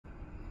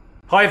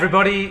Hi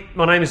everybody,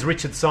 my name is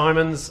Richard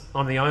Simons.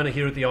 I'm the owner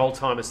here at the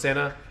Oldtimer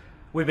Centre.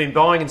 We've been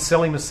buying and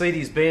selling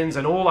Mercedes, Benz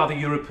and all other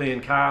European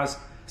cars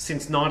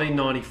since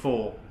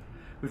 1994.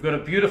 We've got a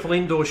beautiful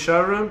indoor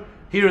showroom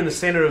here in the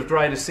centre of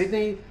Greater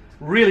Sydney.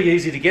 Really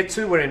easy to get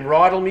to, we're in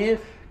Rydalmere.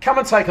 Come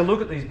and take a look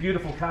at these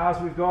beautiful cars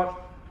we've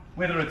got.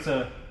 Whether it's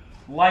a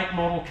late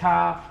model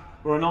car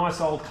or a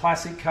nice old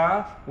classic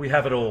car, we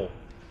have it all.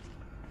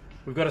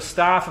 We've got a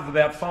staff of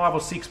about 5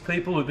 or 6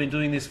 people who've been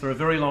doing this for a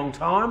very long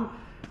time.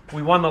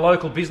 We won the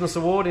local business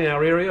award in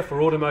our area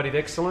for automotive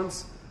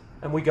excellence,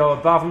 and we go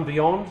above and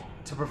beyond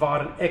to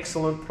provide an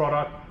excellent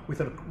product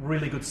with a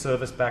really good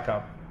service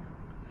backup.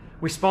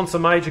 We sponsor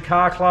major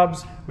car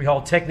clubs, we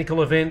hold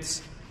technical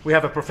events, we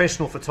have a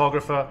professional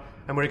photographer,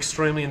 and we're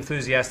extremely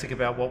enthusiastic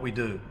about what we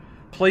do.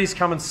 Please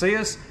come and see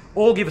us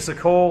or give us a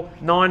call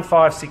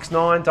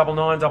 9569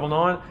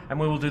 9999 and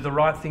we will do the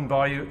right thing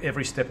by you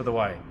every step of the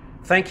way.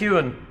 Thank you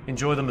and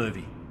enjoy the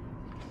movie.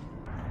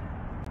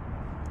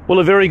 Well,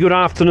 a very good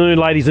afternoon,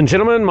 ladies and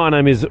gentlemen. My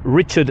name is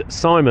Richard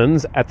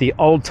Simons at the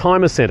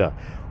Oldtimer Centre.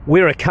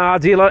 We're a car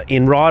dealer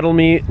in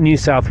Rydalmere, New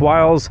South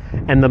Wales,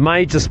 and the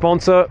major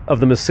sponsor of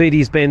the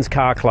Mercedes-Benz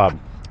Car Club.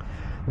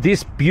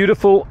 This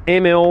beautiful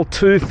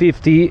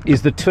ML250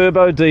 is the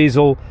turbo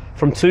diesel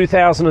from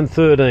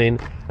 2013,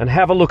 and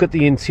have a look at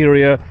the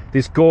interior,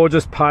 this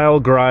gorgeous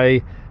pale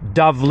grey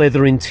dove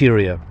leather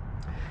interior.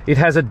 It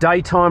has a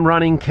daytime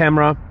running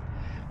camera.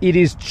 It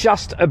is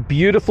just a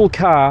beautiful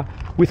car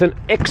with an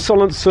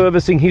excellent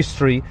servicing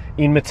history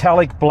in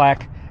metallic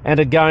black, and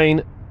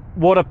again,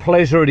 what a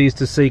pleasure it is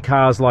to see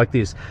cars like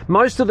this.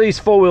 Most of these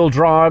four-wheel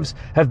drives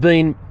have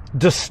been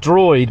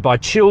destroyed by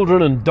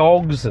children and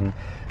dogs and,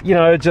 you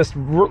know, just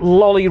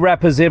lolly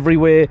wrappers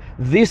everywhere.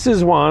 This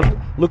is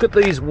one. Look at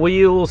these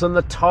wheels and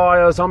the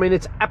tyres. I mean,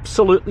 it's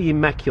absolutely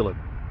immaculate.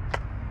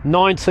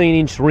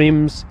 19-inch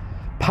rims,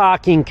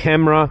 parking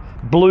camera,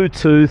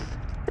 Bluetooth,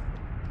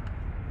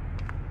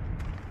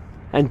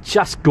 and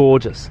just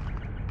gorgeous.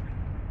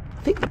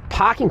 I think the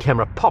parking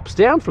camera pops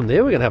down from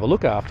there. We're going to have a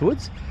look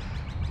afterwards.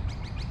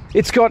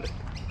 It's got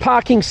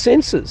parking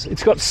sensors.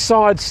 It's got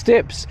side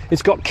steps.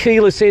 It's got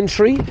keyless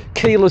entry.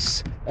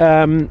 Keyless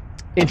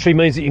entry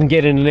means that you can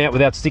get in and out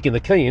without sticking the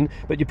key in,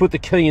 but you put the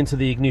key into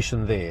the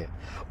ignition there.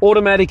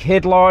 Automatic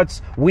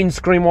headlights,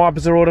 windscreen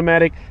wipers are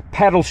automatic,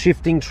 paddle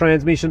shifting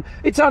transmission.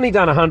 It's only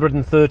done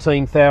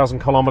 113,000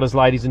 kilometres,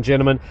 ladies and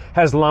gentlemen.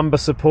 Has lumbar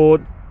support,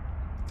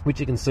 which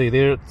you can see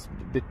there. It's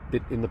a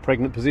bit in the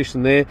pregnant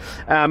position there.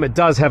 It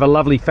does have a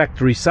lovely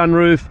factory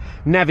sunroof,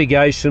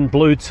 navigation,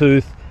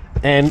 Bluetooth,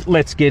 and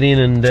let's get in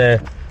and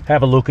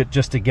have a look at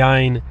just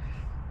again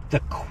the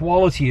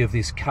quality of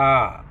this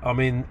car. I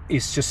mean,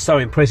 it's just so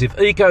impressive.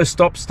 Eco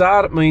stop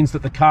start, it means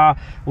that the car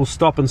will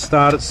stop and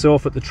start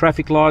itself at the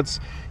traffic lights.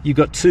 You've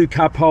got 2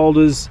 cup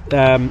holders,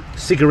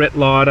 cigarette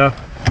lighter,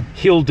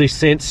 hill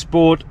descent,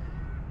 sport,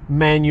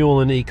 manual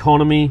and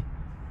economy.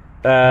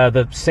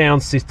 The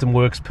sound system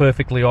works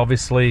perfectly,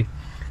 obviously.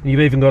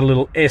 You've even got a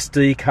little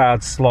SD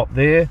card slot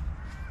there.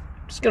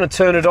 Just going to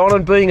turn it on,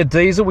 and being a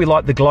diesel, we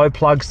like the glow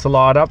plugs to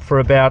light up for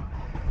about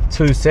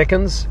 2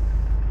 seconds.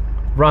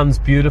 Runs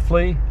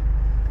beautifully.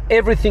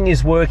 Everything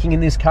is working in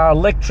this car.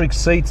 Electric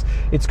seats.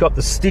 It's got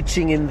the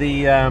stitching in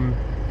the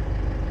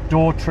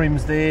door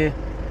trims there.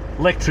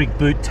 Electric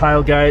boot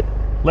tailgate.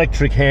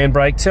 Electric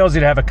handbrake. Tells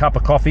you to have a cup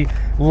of coffee.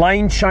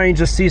 Lane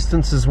change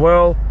assistance as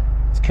well.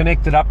 It's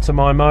connected up to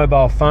my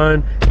mobile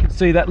phone. You can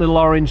see that little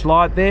orange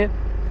light there.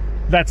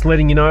 That's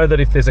letting you know that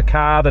if there's a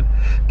car that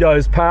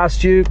goes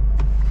past you,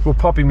 we'll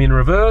pop him in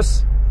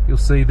reverse. You'll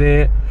see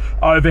there.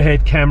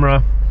 Overhead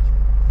camera,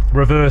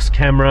 reverse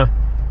camera,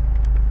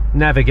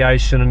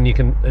 navigation, and you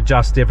can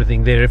adjust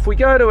everything there. If we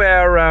go to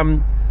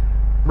our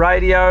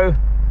radio,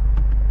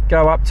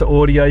 go up to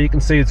audio, you can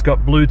see it's got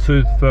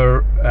Bluetooth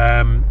for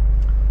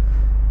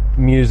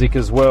music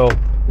as well.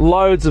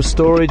 Loads of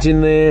storage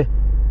in there.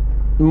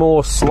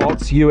 More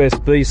slots,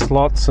 USB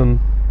slots and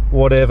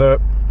whatever.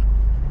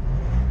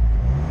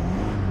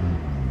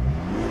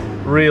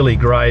 Really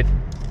great.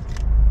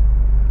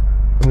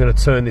 I'm going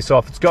to turn this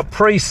off. It's got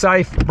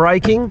pre-safe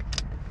braking.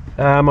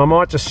 I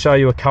might just show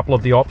you a couple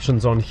of the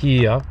options on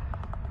here.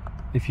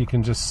 If you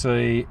can just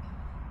see.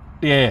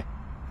 Yeah,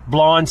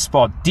 blind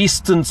spot,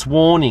 distance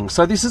warning.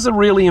 So this is a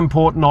really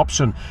important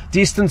option.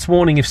 Distance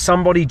warning. If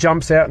somebody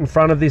jumps out in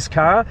front of this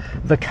car,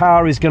 the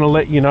car is going to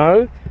let you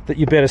know that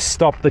you better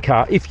stop the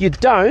car. If you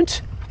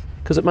don't,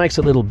 because it makes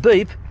a little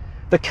beep,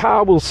 the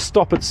car will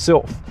stop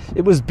itself.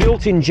 It was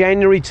built in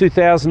January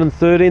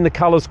 2013. The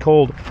colour's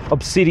called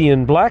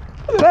Obsidian Black.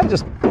 That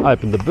just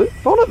opened the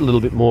bonnet a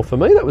little bit more for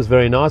me. That was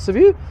very nice of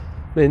you.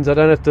 Means I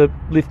don't have to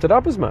lift it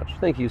up as much.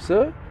 Thank you,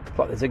 sir.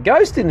 But there's a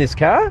ghost in this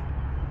car.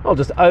 I'll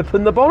just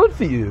open the bonnet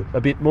for you a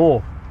bit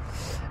more.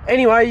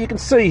 Anyway, you can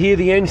see here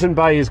the engine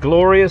bay is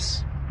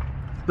glorious.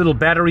 Little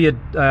battery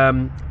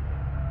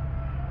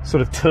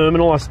sort of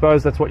terminal, I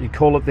suppose that's what you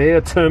call it there.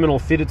 A terminal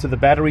fitted to the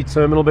battery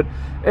terminal, but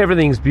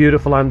everything's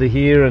beautiful under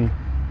here. And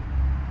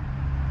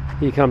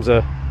here comes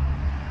a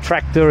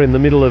tractor in the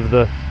middle of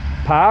the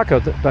park. I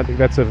don't think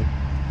that's a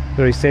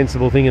very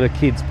sensible thing in a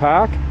kid's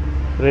park.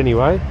 But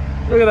anyway,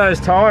 Look at those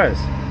tyres,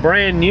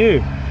 brand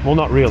new. Well,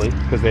 not really,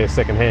 because they're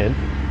second hand.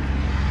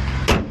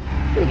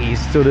 I think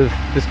he's sort of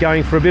just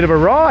going for a bit of a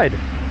ride. So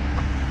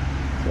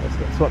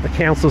that's what the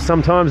council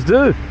sometimes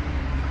do.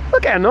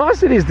 Look how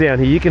nice it is down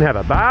here. You can have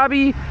a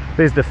barbie.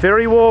 There's the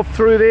ferry wharf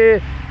through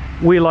there.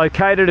 We're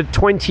located at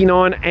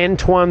 29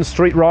 Antoine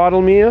Street,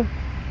 Rydalmere.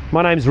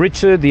 My name's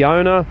Richard, the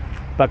owner,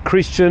 but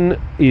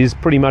Christian is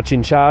pretty much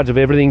in charge of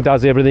everything,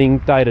 does everything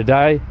day to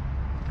day.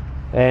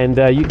 And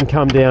you can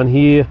come down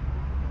here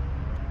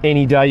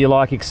any day you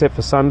like except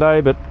for Sunday,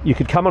 but you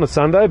could come on a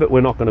Sunday, but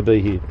we're not going to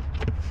be here.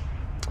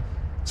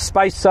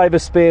 Space saver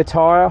spare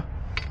tyre,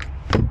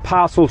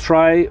 parcel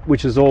tray,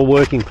 which is all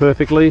working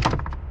perfectly.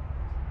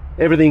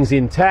 Everything's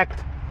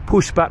intact.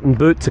 Push button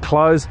boot to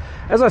close.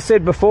 As I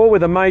said before, we're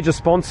the major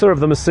sponsor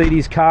of the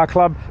Mercedes Car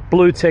Club.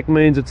 Blue Tech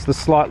means it's the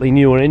slightly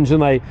newer engine.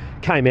 They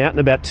came out in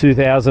about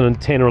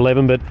 2010 or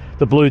 11, but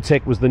the Blue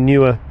Tech was the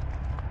newer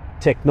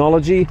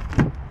technology.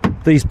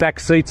 These back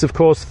seats, of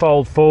course,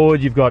 fold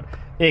forward. You've got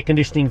air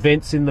conditioning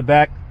vents in the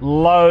back,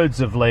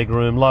 loads of leg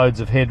room, loads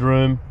of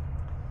headroom.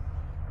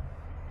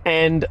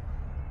 And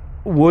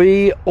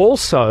we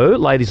also,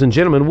 ladies and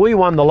gentlemen, we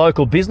won the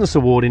local business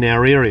award in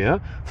our area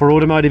for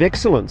automotive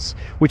excellence,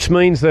 which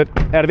means that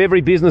out of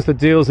every business that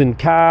deals in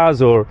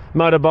cars or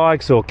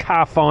motorbikes or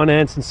car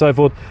finance and so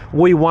forth,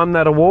 we won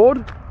that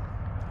award,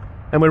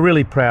 and we're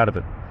really proud of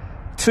it.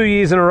 2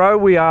 years in a row,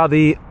 we are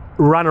the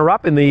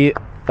runner-up in the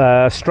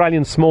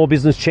Australian Small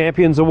Business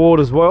Champions Award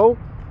as well.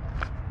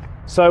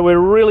 So we're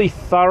really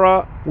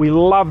thorough. We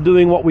love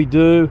doing what we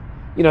do.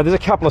 You know, there's a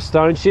couple of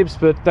stone chips,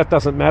 but that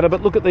doesn't matter.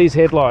 But look at these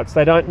headlights.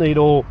 They don't need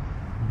all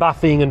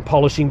buffing and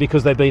polishing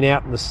because they've been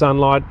out in the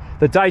sunlight.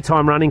 The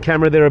daytime running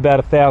camera, they're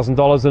about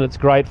 $1,000, and it's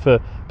great for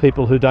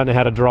people who don't know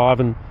how to drive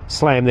and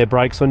slam their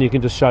brakes on. You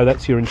can just show that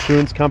to your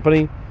insurance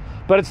company.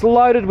 But it's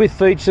loaded with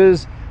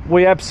features.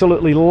 We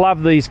absolutely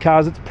love these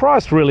cars. It's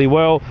priced really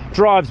well,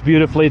 drives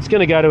beautifully. It's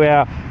going to go to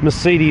our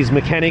Mercedes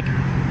mechanic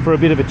for a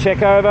bit of a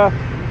check over.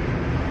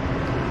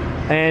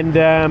 And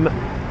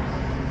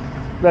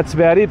that's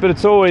about it, but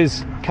it's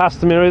always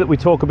customary that we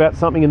talk about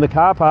something in the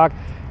car park,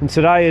 and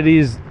today it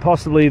is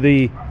possibly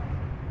the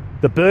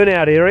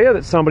burnout area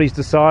that somebody's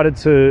decided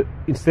to,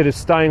 instead of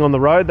staying on the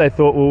road, they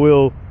thought, well,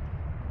 we'll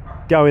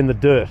go in the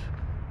dirt,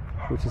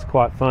 which is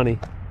quite funny.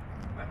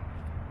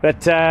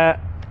 But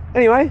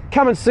anyway,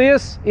 come and see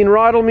us in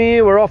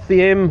Rydalmere. We're off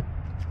the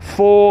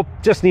M4,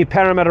 just near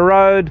Parramatta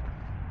Road,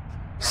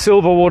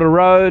 Silverwater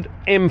Road,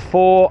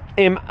 M4,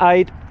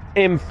 M8,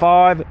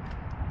 M5,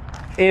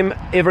 M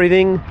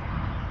everything.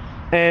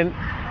 And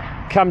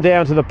come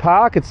down to the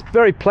park. It's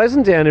very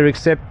pleasant down here,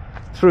 except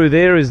through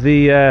there is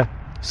the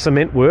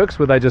cement works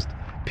where they just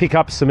pick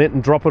up cement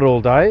and drop it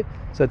all day.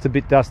 So it's a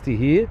bit dusty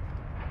here.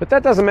 But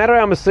that doesn't matter.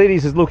 Our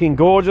Mercedes is looking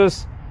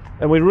gorgeous,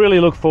 and we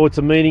really look forward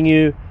to meeting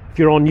you. If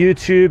you're on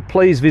YouTube,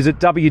 please visit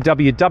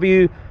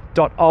www.old.com.au.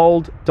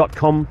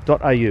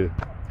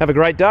 Have a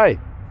great day.